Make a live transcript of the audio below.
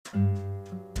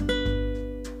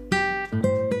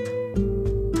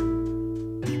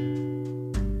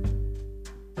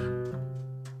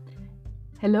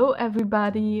Hello,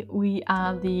 everybody. We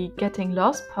are the Getting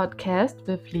Lost podcast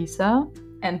with Lisa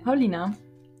and Paulina.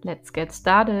 Let's get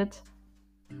started.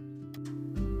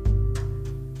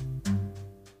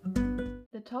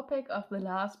 The topic of the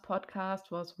last podcast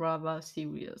was rather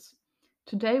serious.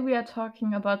 Today we are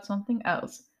talking about something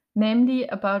else, namely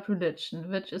about religion,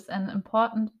 which is an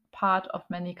important part of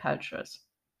many cultures.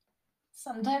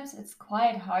 Sometimes it's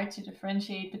quite hard to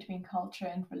differentiate between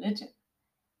culture and religion.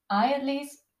 I, at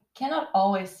least, cannot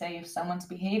always say if someone's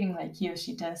behaving like he or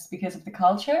she does because of the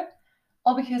culture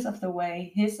or because of the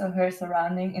way his or her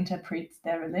surrounding interprets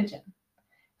their religion.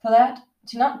 For that,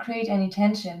 to not create any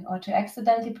tension or to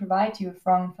accidentally provide you with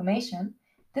wrong information,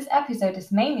 this episode is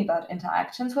mainly about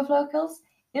interactions with locals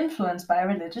influenced by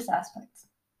religious aspects.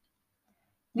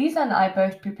 Lisa and I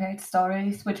both prepared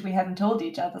stories which we haven't told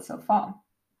each other so far.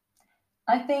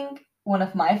 I think one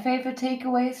of my favorite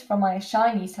takeaways from my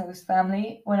Chinese host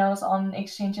family when I was on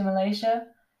exchange in Malaysia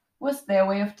was their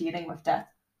way of dealing with death.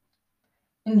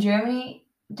 In Germany,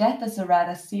 death is a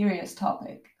rather serious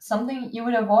topic, something you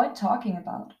would avoid talking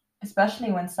about,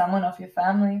 especially when someone of your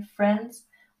family, friends,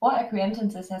 or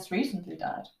acquaintances has recently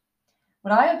died.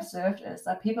 What I observed is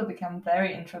that people become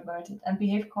very introverted and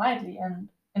behave quietly and,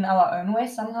 in our own way,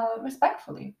 somehow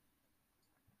respectfully.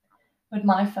 What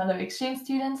my fellow exchange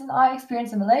students and I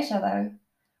experienced in Malaysia, though,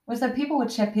 was that people would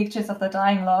share pictures of their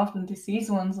dying loved and deceased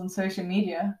ones on social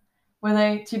media, where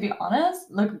they, to be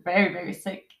honest, looked very, very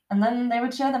sick, and then they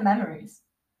would share their memories.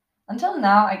 Until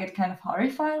now, I get kind of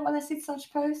horrified when I see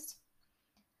such posts.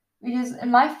 Because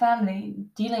in my family,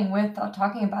 dealing with or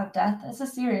talking about death is a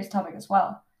serious topic as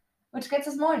well, which gets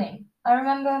us mourning. I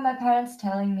remember my parents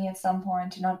telling me at some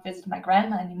point to not visit my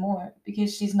grandma anymore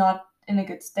because she's not in a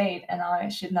good state and I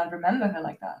should not remember her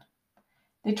like that.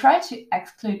 They tried to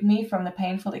exclude me from the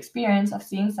painful experience of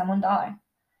seeing someone die.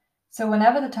 So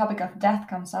whenever the topic of death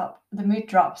comes up, the mood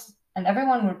drops and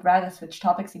everyone would rather switch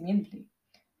topics immediately.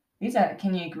 Lisa,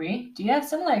 can you agree? Do you have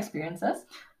similar experiences?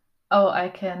 Oh, I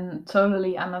can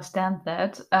totally understand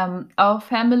that. Our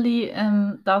family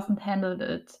doesn't handle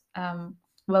it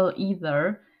well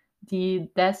either. The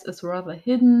death is rather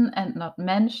hidden and not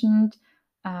mentioned.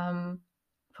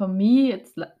 For me,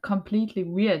 it's completely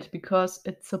weird because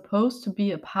it's supposed to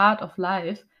be a part of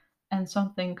life and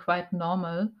something quite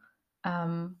normal.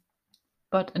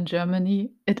 But in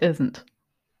Germany, it isn't.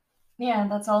 Yeah,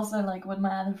 that's also like what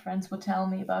my other friends would tell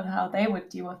me about how they would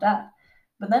deal with that.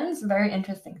 But then it's a very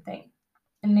interesting thing.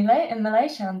 In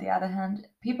Malaysia, on the other hand,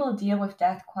 people deal with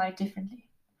death quite differently.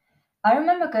 I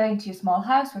remember going to a small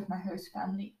house with my host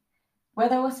family, where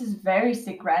there was this very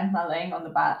sick grandma laying on the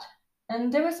bed,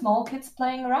 and there were small kids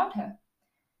playing around her.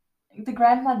 The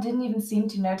grandma didn't even seem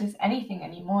to notice anything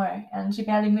anymore, and she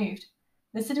barely moved.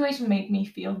 The situation made me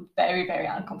feel very, very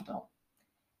uncomfortable.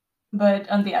 But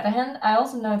on the other hand, I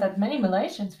also know that many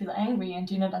Malaysians feel angry and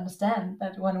do not understand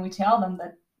that when we tell them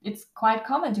that it's quite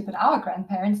common to put our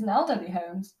grandparents in elderly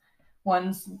homes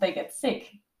once they get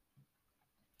sick.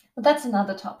 But that's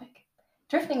another topic.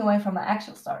 Drifting away from my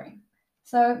actual story.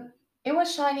 So, it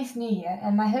was Chinese New Year,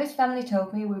 and my host family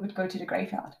told me we would go to the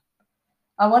graveyard.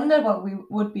 I wondered what we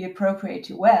would be appropriate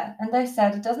to wear, and they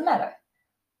said it doesn't matter,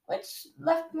 which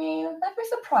left me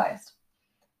surprised.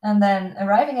 And then,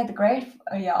 arriving at the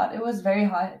graveyard, it was very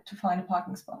hard to find a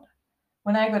parking spot.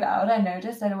 When I got out, I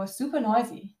noticed that it was super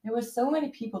noisy. There were so many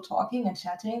people talking and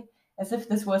chatting, as if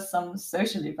this was some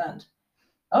social event.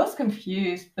 I was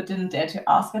confused, but didn't dare to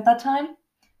ask at that time.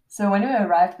 So when we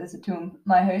arrived at the tomb,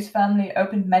 my host family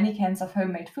opened many cans of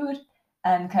homemade food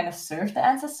and kind of served the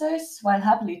ancestors while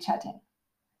happily chatting.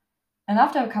 And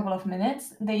after a couple of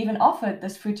minutes, they even offered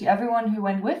this food to everyone who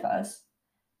went with us.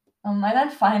 I then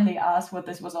finally asked what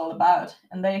this was all about,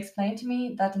 and they explained to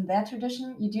me that in their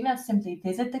tradition, you do not simply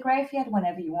visit the graveyard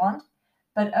whenever you want,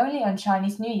 but only on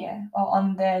Chinese New Year or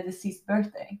on their deceased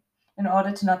birthday, in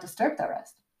order to not disturb the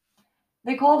rest.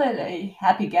 They called it a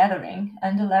happy gathering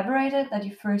and elaborated that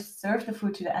you first serve the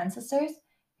food to the ancestors,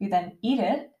 who then eat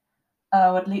it,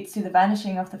 what leads to the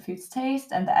vanishing of the food's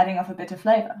taste and the adding of a bitter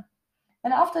flavor.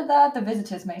 And after that, the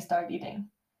visitors may start eating.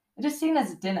 It is seen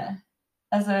as a dinner,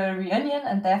 as a reunion,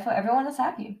 and therefore everyone is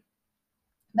happy.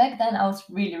 Back then, I was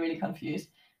really, really confused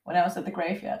when I was at the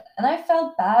graveyard, and I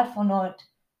felt bad for not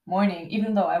mourning,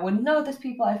 even though I wouldn't know these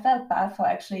people. I felt bad for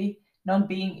actually not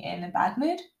being in a bad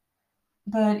mood.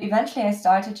 But eventually, I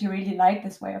started to really like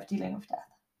this way of dealing with death.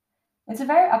 It's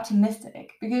very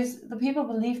optimistic because the people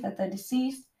believe that the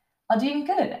deceased are doing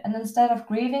good, and instead of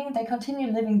grieving, they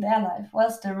continue living their life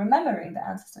while still remembering their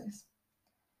ancestors.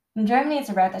 In Germany, it's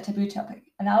a rather taboo topic,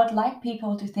 and I would like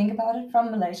people to think about it from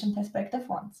a Malaysian perspective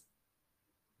once.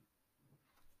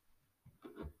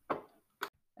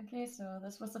 Okay, so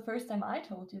this was the first time I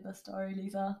told you the story,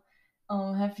 Lisa.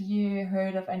 Have you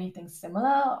heard of anything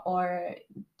similar, or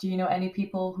do you know any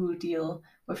people who deal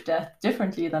with death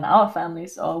differently than our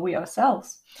families or we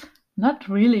ourselves? Not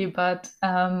really, but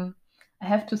I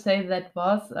have to say that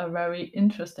was a very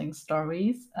interesting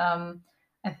stories.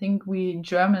 I think we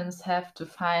Germans have to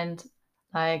find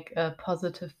like a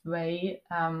positive way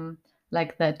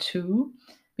like that too,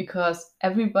 because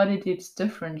everybody deals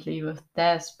differently with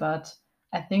death. But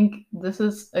I think this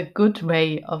is a good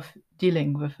way of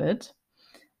dealing with it.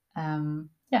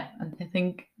 Yeah, and I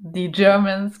think the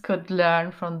Germans could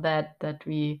learn from that that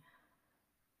we,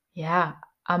 yeah,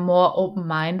 are more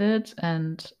open-minded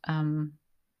and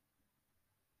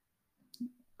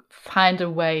find a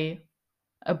way,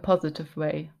 a positive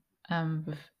way,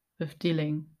 with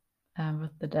dealing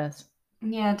with the death.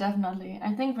 Yeah, definitely.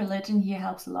 I think religion here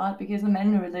helps a lot because in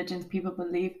many religions, people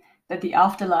believe that the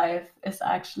afterlife is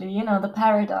actually, the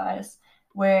paradise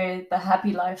where the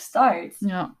happy life starts.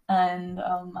 Yeah, And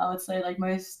I would say, like,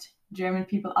 most German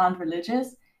people aren't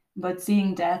religious, but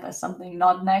seeing death as something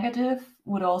not negative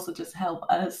would also just help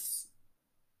us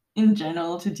in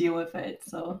general to deal with it.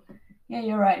 So, yeah,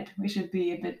 you're right. We should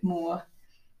be a bit more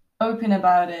open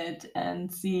about it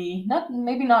and see not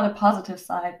maybe not a positive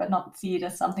side, but not see it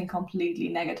as something completely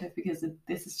negative because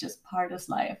this is just part of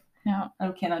life yeah.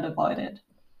 and we cannot avoid it.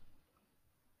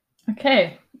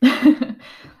 Okay.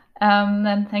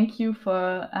 Then thank you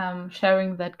for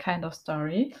sharing that kind of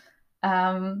story.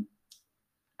 Um,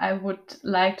 I would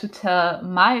like to tell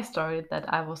my story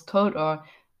that I was told, or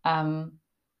um,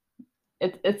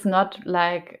 it's not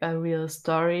like a real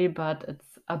story, but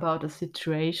it's about a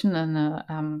situation in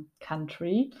a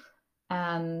country.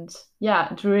 And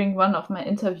yeah, during one of my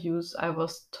interviews, I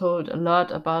was told a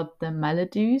lot about the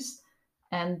Maldives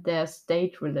and their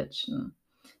state religion.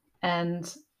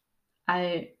 And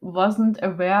I wasn't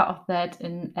aware of that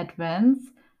in advance,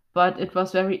 but it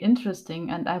was very interesting,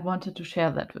 and I wanted to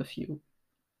share that with you.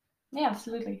 Yeah,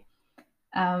 absolutely.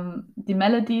 The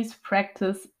Maldives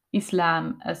practice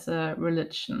Islam as a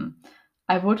religion.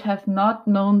 I would have not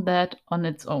known that on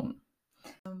its own.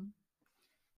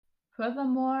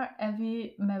 Furthermore,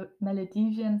 every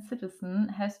Maldivian citizen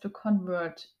has to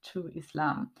convert to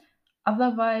Islam.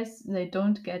 Otherwise, they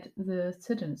don't get the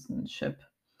citizenship.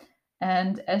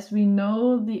 And as we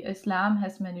know, the Islam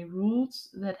has many rules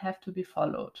that have to be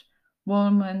followed.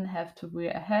 Women have to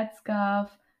wear a headscarf,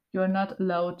 you're not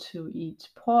allowed to eat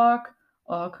pork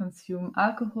or consume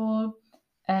alcohol,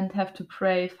 and have to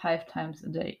pray 5 times a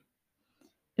day.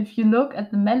 If you look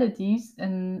at the Maldives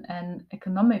in an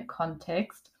economic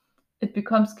context, it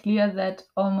becomes clear that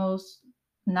almost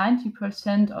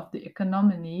 90% of the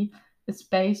economy is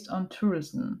based on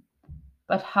tourism.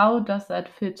 But how does that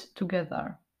fit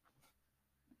together?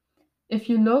 If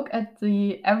you look at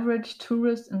the average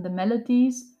tourist in the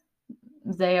Maldives,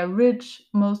 they are rich,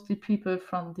 mostly people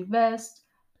from the West,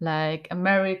 like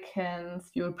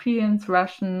Americans, Europeans,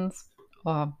 Russians,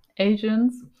 or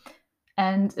Asians.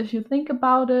 And if you think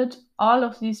about it, all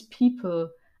of these people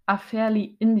are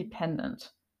fairly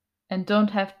independent and don't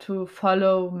have to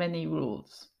follow many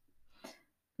rules.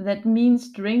 That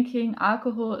means drinking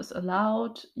alcohol is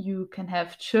allowed, you can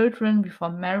have children before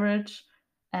marriage,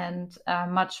 and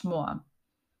much more.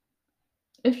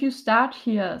 If you start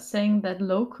here saying that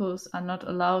locals are not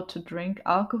allowed to drink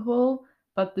alcohol,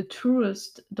 but the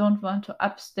tourists don't want to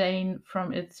abstain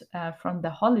from it from the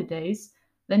holidays,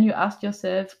 then you ask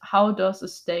yourself, how does a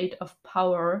state of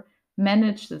power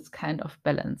manage this kind of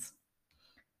balance?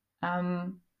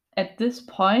 Um, at this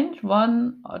point,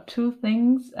 one or two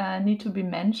things need to be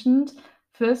mentioned.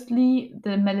 Firstly,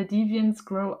 the Maldivians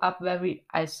grow up very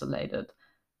isolated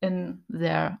in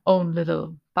their own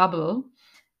little bubble.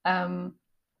 Um,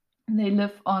 they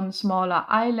live on smaller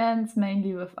islands,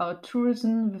 mainly without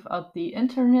tourism, without the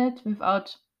internet,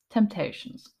 without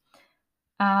temptations.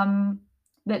 Um,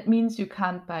 that means you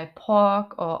can't buy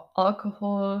pork or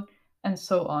alcohol and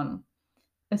so on.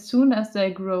 As soon as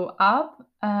they grow up,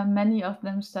 many of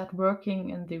them start working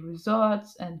in the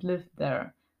resorts and live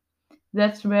there.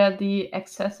 That's where the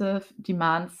excessive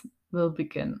demands will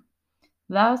begin.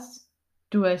 Thus,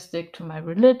 do I stick to my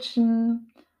religion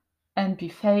and be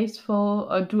faithful,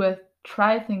 or do I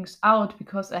try things out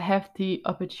because I have the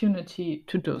opportunity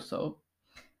to do so?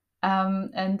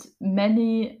 And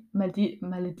many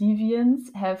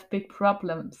Maldivians have big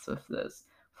problems with this.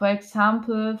 For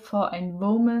example, for a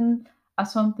woman are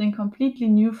something completely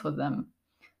new for them.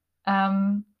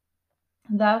 Um,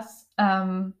 thus,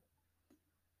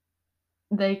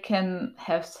 they can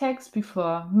have sex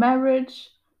before marriage,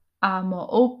 are more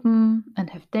open, and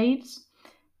have dates.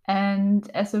 And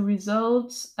as a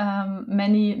result,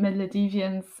 many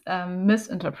Maldivians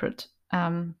misinterpret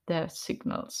their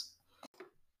signals.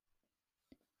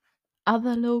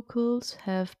 Other locals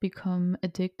have become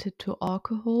addicted to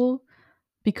alcohol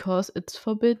because it's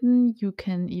forbidden. You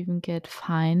can even get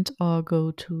fined or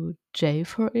go to jail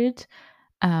for it.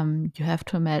 You have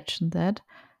to imagine that.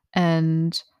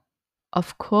 And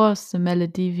of course, the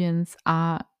Maldivians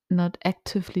are not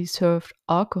actively served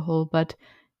alcohol, but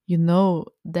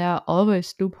there are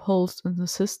always loopholes in the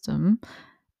system.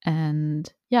 And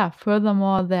yeah,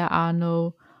 furthermore, there are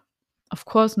of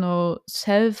course, no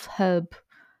self help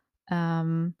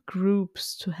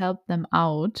groups to help them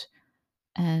out.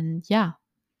 And yeah,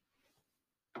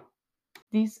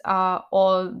 these are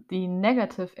all the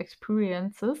negative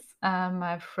experiences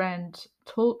my friend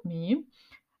told me.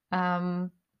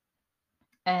 Um,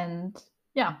 and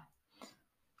yeah.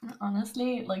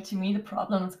 Honestly, like to me, the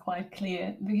problem is quite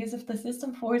clear because if the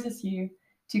system forces you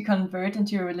to convert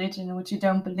into a religion which you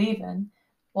don't believe in,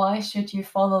 why should you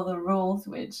follow the rules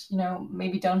which,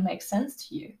 maybe don't make sense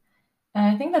to you? And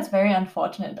I think that's very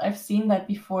unfortunate. I've seen that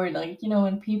before, like,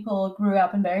 when people grew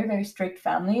up in very, very strict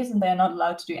families and they're not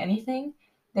allowed to do anything,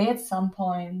 they at some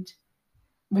point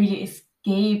really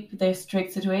escape their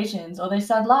strict situations or they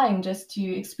start lying just to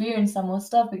experience some more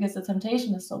stuff because the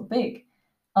temptation is so big.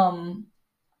 Um,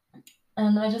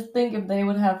 and I just think if they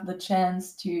would have the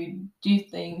chance to do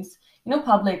things,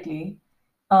 publicly,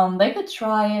 they could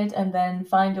try it and then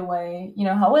find a way,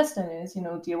 how Western is,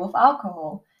 deal with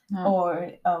alcohol Yeah.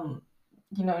 or,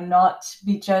 not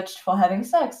be judged for having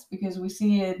sex because we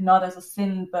see it not as a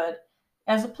sin, but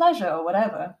as a pleasure or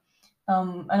whatever.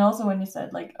 And also when you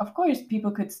said, like, of course,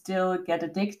 people could still get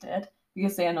addicted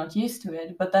because they are not used to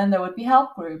it, but then there would be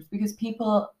help groups because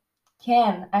people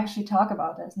can actually talk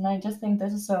about this. And I just think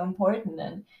this is so important.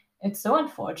 And it's so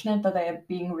unfortunate that they are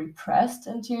being repressed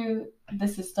into the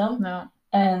system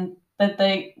and that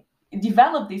they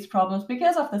develop these problems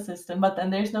because of the system, but then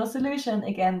there's no solution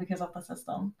again because of the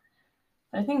system.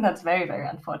 I think that's very, very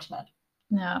unfortunate.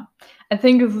 Yeah, I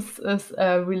think this is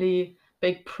a really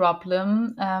big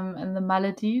problem in the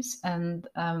Maldives, and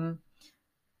I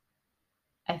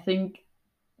think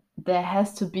there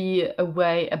has to be a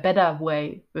better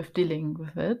way with dealing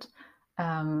with it.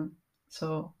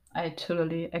 So I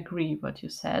totally agree what you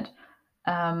said.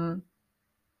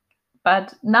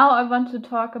 But now I want to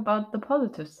talk about the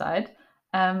positive side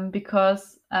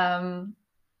because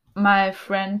my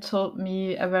friend told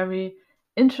me a very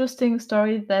interesting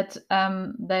story that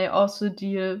they also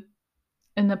deal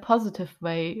in a positive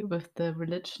way with the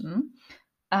religion.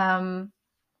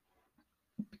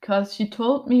 Because she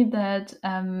told me that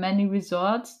many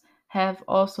resorts have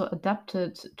also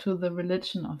adapted to the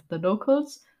religion of the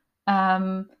locals.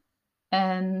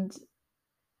 And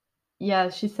yeah,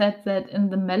 she said that in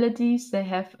the Maldives they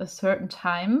have a certain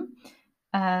time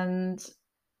and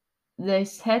they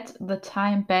set the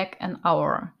time back an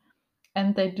hour.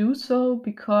 And they do so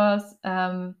because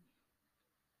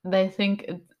they think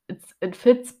it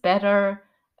fits better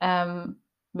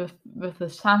with the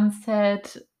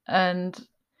sunset. And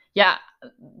yeah,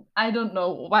 I don't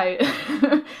know why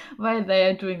why they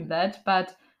are doing that,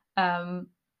 but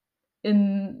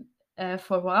in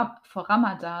for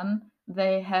Ramadan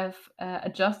they have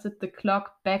adjusted the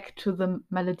clock back to the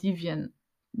Maldivian,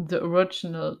 the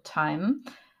original time,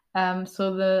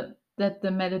 so that the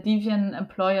Maldivian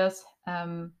employers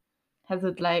has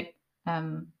it like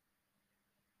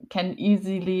can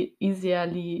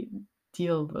easily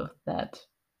deal with that.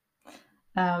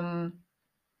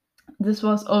 This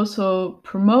was also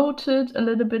promoted a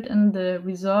little bit in the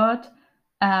resort.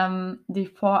 The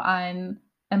Verein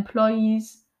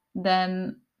employees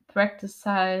then practice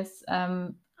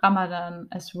Ramadan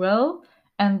as well,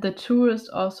 and the tourists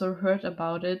also heard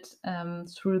about it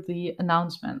through the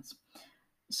announcements.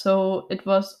 So it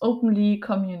was openly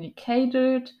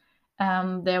communicated.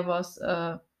 There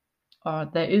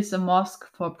is a mosque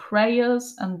for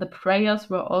prayers, and the prayers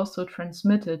were also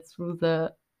transmitted through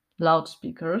the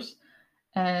loudspeakers.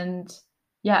 And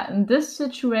yeah, in this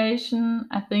situation,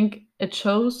 I think it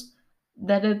shows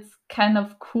that it's kind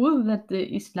of cool that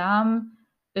the Islam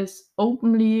is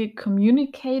openly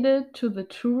communicated to the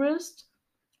tourist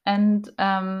and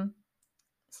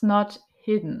it's not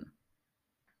hidden.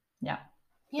 Yeah.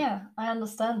 Yeah, I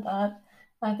understand that.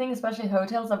 I think especially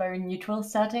hotels are very neutral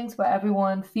settings where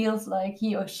everyone feels like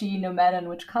he or she, no matter in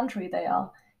which country they are,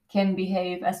 can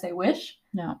behave as they wish.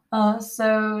 Yeah.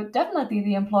 So definitely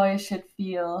the employees should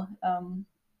feel,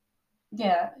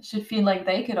 should feel like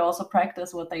they could also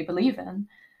practice what they believe in.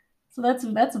 So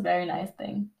that's a very nice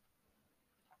thing.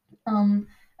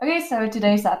 Okay, so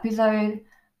today's episode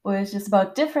which is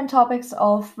about different topics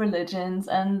of religions,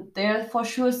 and there are for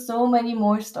sure so many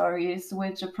more stories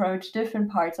which approach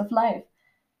different parts of life.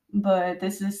 But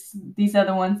these are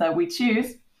the ones that we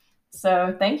choose.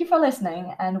 So thank you for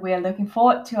listening, and we are looking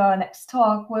forward to our next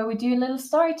talk where we do a little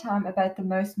story time about the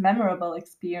most memorable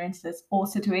experiences or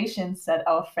situations that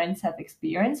our friends have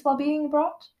experienced while being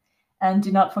abroad. And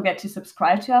do not forget to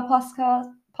subscribe to our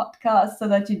podcast so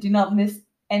that you do not miss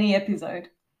any episode.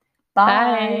 Bye.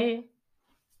 Bye.